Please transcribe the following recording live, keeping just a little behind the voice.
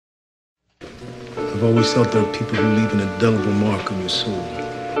I've always thought there are people who leave an indelible mark on your soul.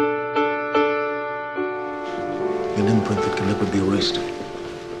 An imprint that can never be erased.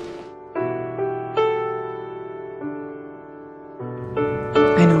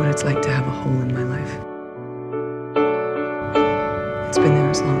 I know what it's like to have a hole in my life. It's been there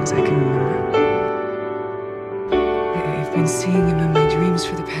as long as I can remember. I've been seeing him in my dreams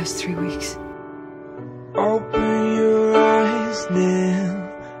for the past 3 weeks. Open your eyes now.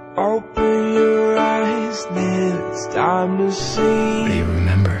 Open your eyes now. It's time to see. What do you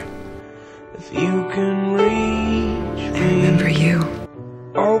remember? If you can reach me. I remember you.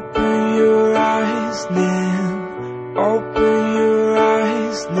 Open your eyes now. Open your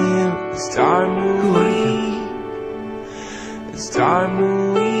eyes now. It's time to Who are you? leave. It's time to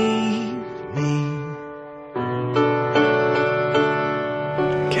leave me.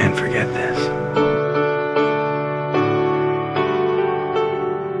 Can't forget this.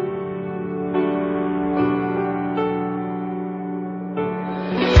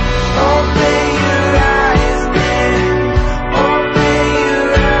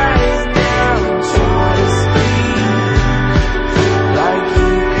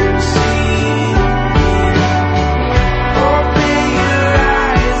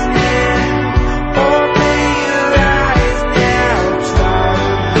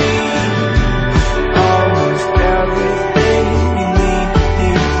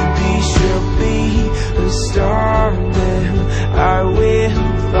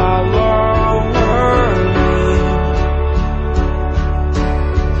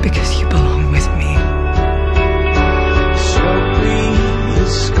 Because you belong with me. She'll be a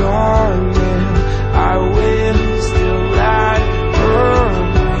scarlet. I will still let her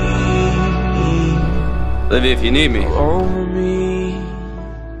be. Olivia, if you need me. Over me.